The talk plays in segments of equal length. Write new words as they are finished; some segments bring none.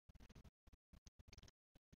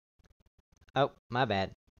Oh, my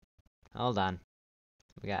bad. Hold on.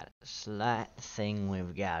 We got a slight thing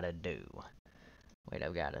we've gotta do. Wait,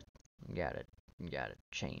 gotta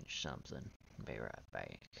change something. Be right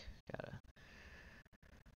back.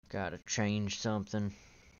 Gotta change something.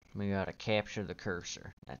 We gotta capture the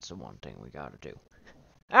cursor. That's the one thing we gotta do.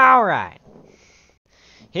 Alright.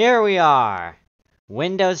 Here we are.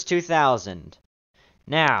 Windows 2000.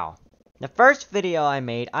 Now, the first video I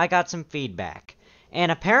made, I got some feedback.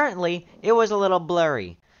 And apparently, it was a little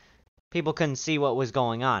blurry. People couldn't see what was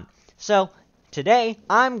going on. So, today,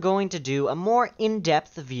 I'm going to do a more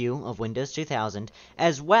in-depth view of Windows 2000,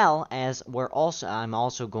 as well as I'm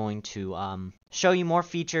also going to show you more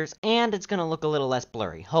features, and it's going to look a little less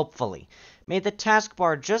blurry, hopefully. Made the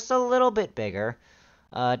taskbar just a little bit bigger.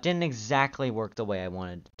 Didn't exactly work the way I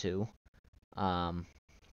wanted it to.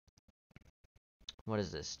 What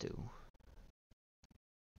does this do?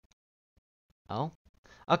 Oh?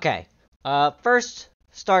 Okay. First,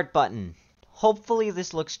 start button. Hopefully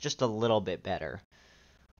this looks just a little bit better.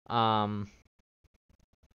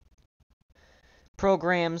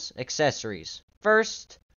 Programs, accessories.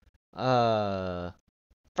 First,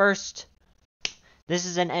 this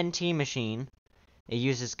is an NT machine. It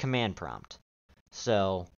uses command prompt.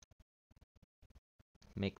 So,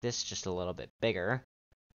 make this just a little bit bigger.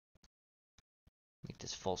 Make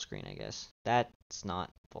this full screen, I guess. That's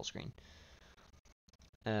not full screen.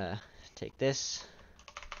 Take this.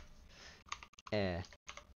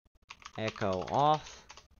 Echo off.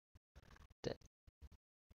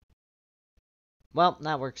 Well,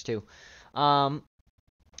 that works too.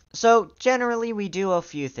 So, generally, we do a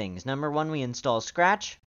few things. Number one, we install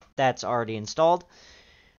Scratch. That's already installed.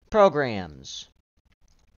 Programs.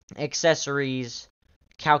 Accessories.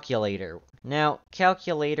 Calculator. Now,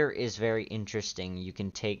 calculator is very interesting. You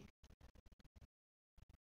can take...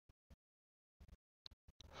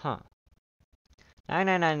 Huh.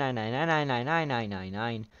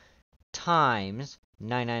 99999999999 times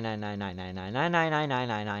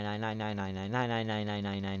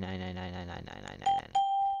 9999999999999999999999999999999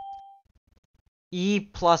 E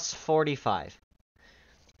plus 45.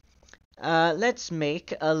 Let's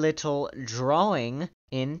make a little drawing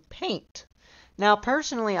in Paint. Now,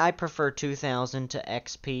 personally, I prefer 2000 to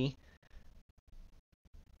XP.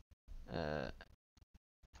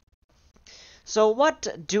 So what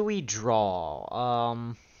do we draw?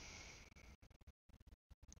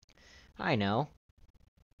 I know.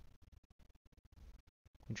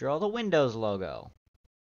 We draw the Windows logo.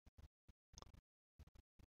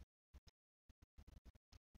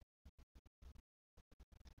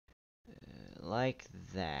 Like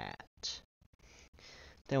that.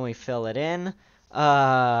 Then we fill it in.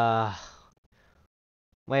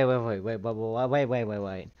 Wait.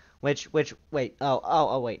 Wait.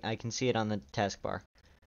 Oh, wait. I can see it on the taskbar.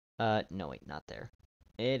 No, wait, not there.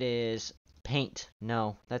 It is Paint.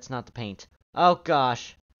 No, that's not the Paint. Oh,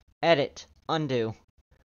 gosh. Edit. Undo.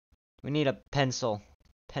 We need a pencil.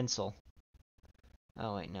 Pencil.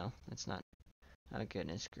 Oh, wait, no. That's not. Oh,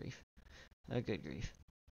 goodness grief. Oh, good grief.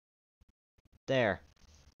 There.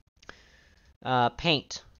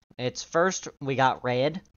 Paint. It's first, we got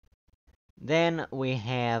red. Then we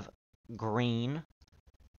have green.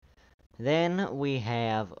 Then we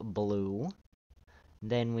have blue.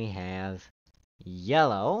 Then we have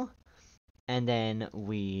yellow. And then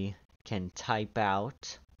we can type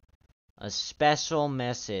out a special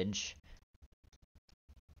message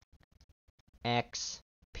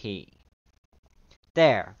XP.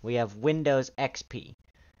 There, we have Windows XP.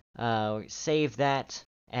 Save that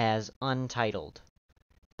as untitled.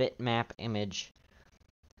 Bitmap image.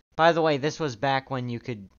 By the way, this was back when you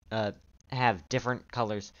could have different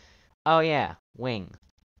colors. Oh yeah, wing.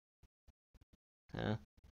 Huh?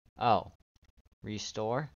 Oh.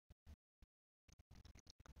 Restore.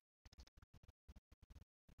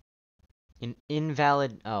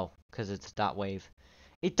 Invalid. Oh, because it's .wave.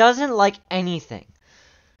 It doesn't like anything.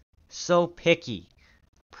 So picky.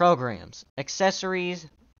 Programs. Accessories.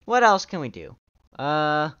 What else can we do?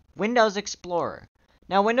 Windows Explorer.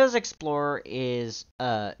 Now, Windows Explorer is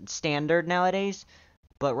standard nowadays,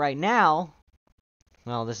 but right now,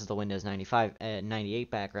 well, this is the Windows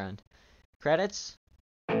 98 background. Credits?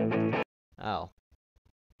 Oh.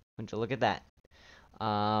 Would you look at that?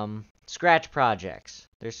 Scratch projects.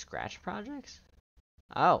 There's Scratch projects?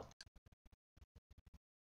 Oh.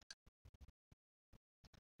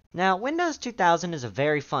 Now, Windows 2000 is a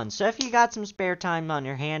very fun, so if you got some spare time on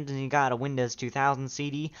your hand and you got a Windows 2000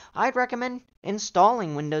 CD, I'd recommend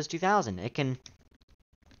installing Windows 2000. It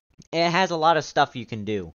has a lot of stuff you can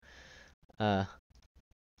do. It's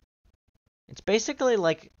basically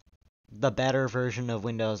like the better version of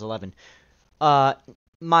Windows 11.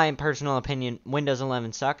 My personal opinion, Windows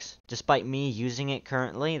 11 sucks. Despite me using it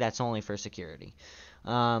currently, that's only for security.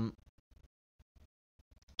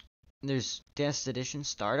 There's Desk Edition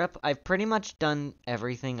Startup. I've pretty much done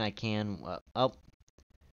everything I can.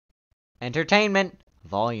 Entertainment!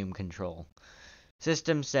 Volume control.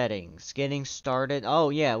 System settings. Getting started. Oh,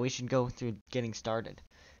 yeah, we should go through getting started.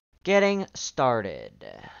 Getting started.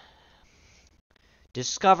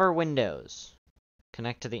 Discover Windows.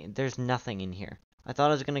 Connect to the... There's nothing in here. I thought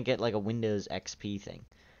I was going to get like a Windows XP thing.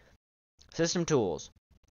 System tools.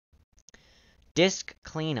 Disk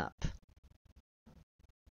cleanup.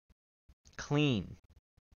 Clean.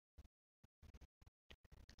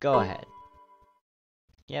 Go ahead.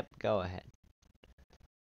 Yep, go ahead.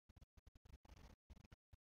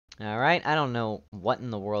 Alright, I don't know what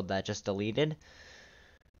in the world that just deleted.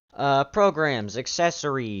 Programs,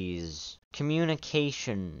 accessories,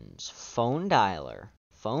 communications, phone dialer.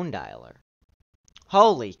 Phone dialer.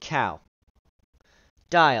 Holy cow.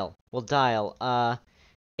 Dial. We'll dial,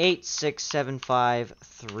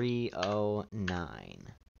 8675309.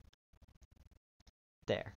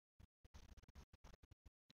 There.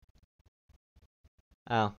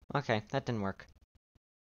 Oh, okay, that didn't work.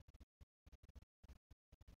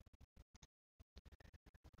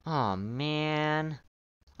 Oh man.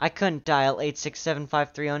 I couldn't dial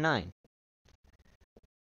 8675309.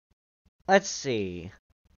 Let's see.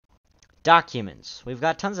 Documents. We've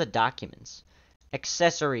got tons of documents.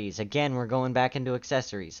 Accessories. Again, we're going back into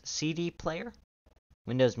accessories. CD player?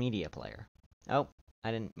 Windows Media Player. Oh,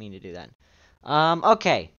 I didn't mean to do that.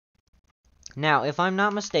 Okay. Now, if I'm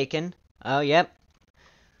not mistaken... Oh, yep.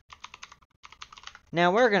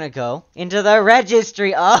 Now we're gonna go into the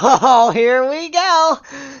registry. Oh, here we go!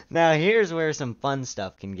 Now here's where some fun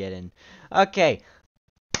stuff can get in. Okay.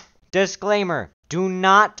 Disclaimer. Do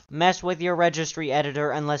not mess with your registry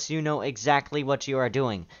editor unless you know exactly what you are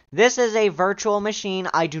doing. This is a virtual machine.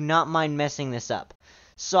 I do not mind messing this up.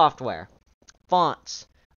 Software. Fonts.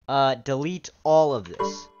 Delete all of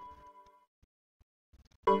this.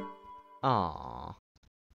 Aww.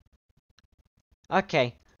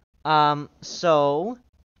 Okay. So...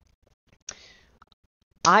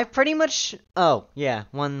 I pretty much... Oh, yeah,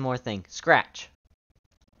 one more thing. Scratch.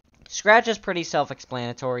 Scratch is pretty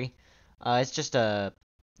self-explanatory. It's just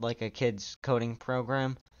like a kid's coding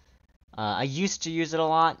program. I used to use it a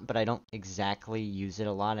lot, but I don't exactly use it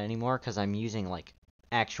a lot anymore, because I'm using, like,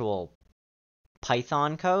 actual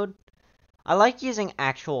Python code. I like using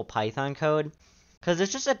actual Python code, because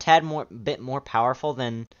it's just a bit more powerful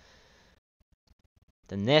than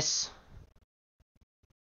this.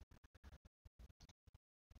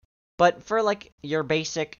 But for, like, your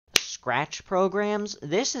basic Scratch programs,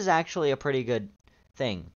 this is actually a pretty good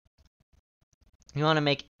thing. You want to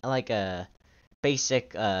make, like, a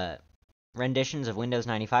basic, renditions of Windows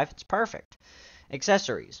 95? It's perfect.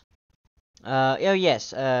 Accessories. Oh,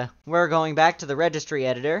 yes, we're going back to the registry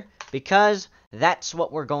editor, because that's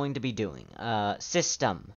what we're going to be doing.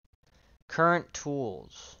 System. Current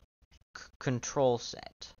tools. Control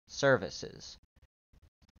set. Services.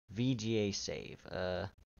 VGA save.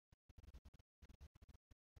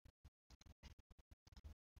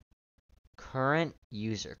 Current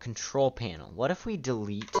user. Control panel. What if we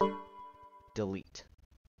delete? Delete.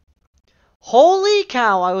 Holy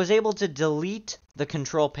cow! I was able to delete the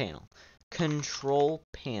control panel. Control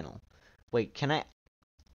panel. Wait, can I...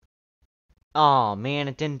 Oh, man,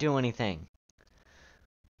 it didn't do anything.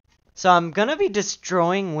 So I'm gonna be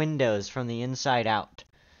destroying Windows from the inside out.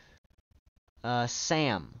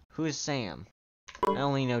 Sam. Who is Sam? I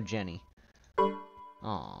only know Jenny.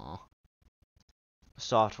 Aww.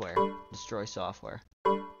 Software. Destroy software.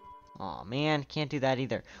 Aw, man, can't do that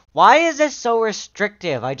either. Why is this so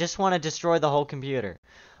restrictive? I just want to destroy the whole computer.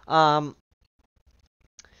 Okay,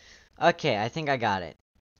 I think I got it.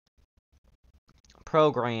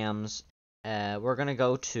 Programs. We're gonna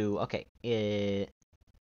go to, okay,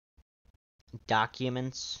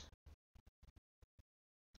 documents.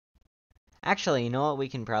 Actually, you know what we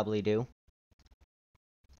can probably do?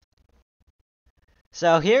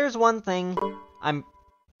 So, here's one thing I'm...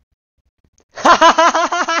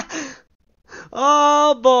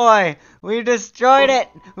 Oh boy, we destroyed it.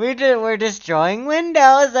 We're destroying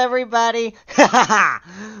Windows, everybody.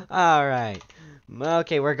 All right.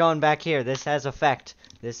 Okay, we're going back here. This has effect.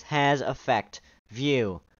 This has effect.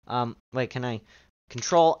 View. Wait, can I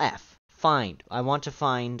Control F? Find. I want to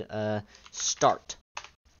find start.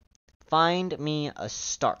 Find me a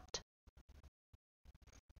start.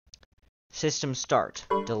 System start.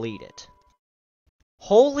 Delete it.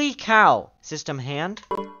 Holy cow! System hand.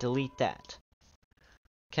 Delete that.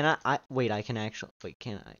 Can I wait, I can actually... Wait,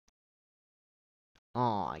 can I?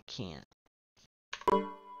 Oh, I can't.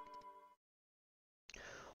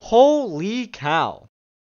 Holy cow.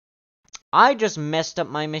 I just messed up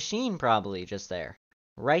my machine probably just there.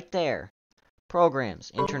 Right there.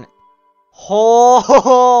 Programs, internet.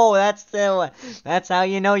 Oh, that's how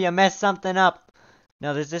you know you messed something up.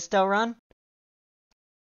 Now, does this still run?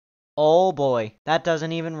 Oh boy, that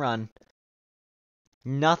doesn't even run.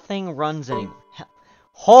 Nothing runs anymore.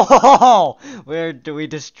 Oh, we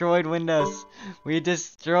destroyed Windows. We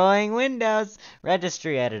destroying Windows.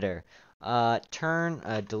 Registry editor.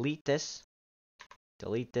 Delete this.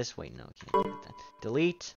 Delete this. Wait, no, I can't delete that.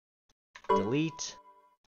 Delete. Delete.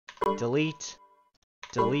 Delete.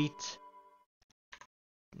 Delete.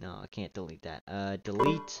 No, I can't delete that.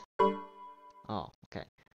 Delete. Oh, okay.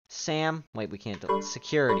 Sam. Wait, we can't delete.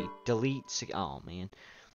 Security. Delete. Oh, man.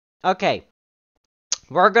 Okay.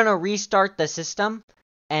 We're gonna restart the system,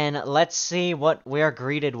 and let's see what we're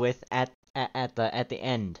greeted with at the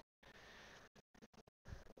end.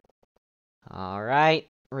 Alright.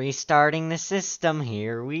 Restarting the system.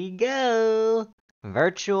 Here we go.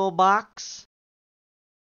 VirtualBox.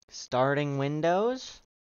 Starting Windows.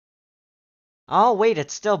 Oh, wait,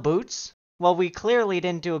 it still boots? Well, we clearly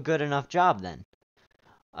didn't do a good enough job then.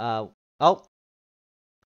 Oh.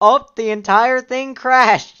 Oh, the entire thing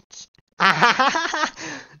crashed.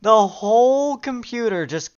 The whole computer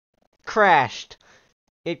just crashed.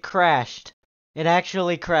 It crashed. It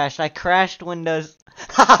actually crashed. I crashed Windows.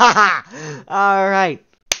 Alright.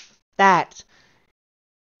 That.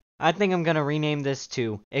 I think I'm gonna rename this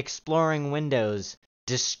to Exploring Windows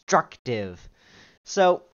Destructive.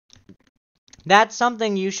 So, that's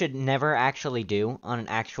something you should never actually do on an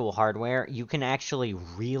actual hardware. You can actually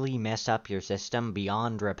really mess up your system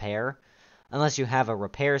beyond repair. Unless you have a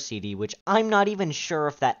repair CD, which I'm not even sure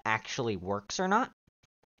if that actually works or not.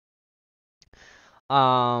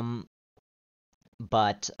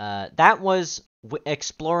 But that was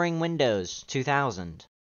Exploring Windows 2000.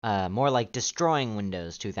 More like Destroying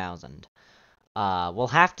Windows 2000. We'll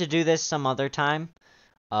have to do this some other time.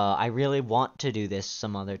 I really want to do this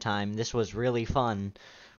some other time. This was really fun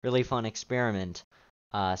experiment.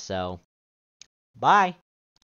 So, bye!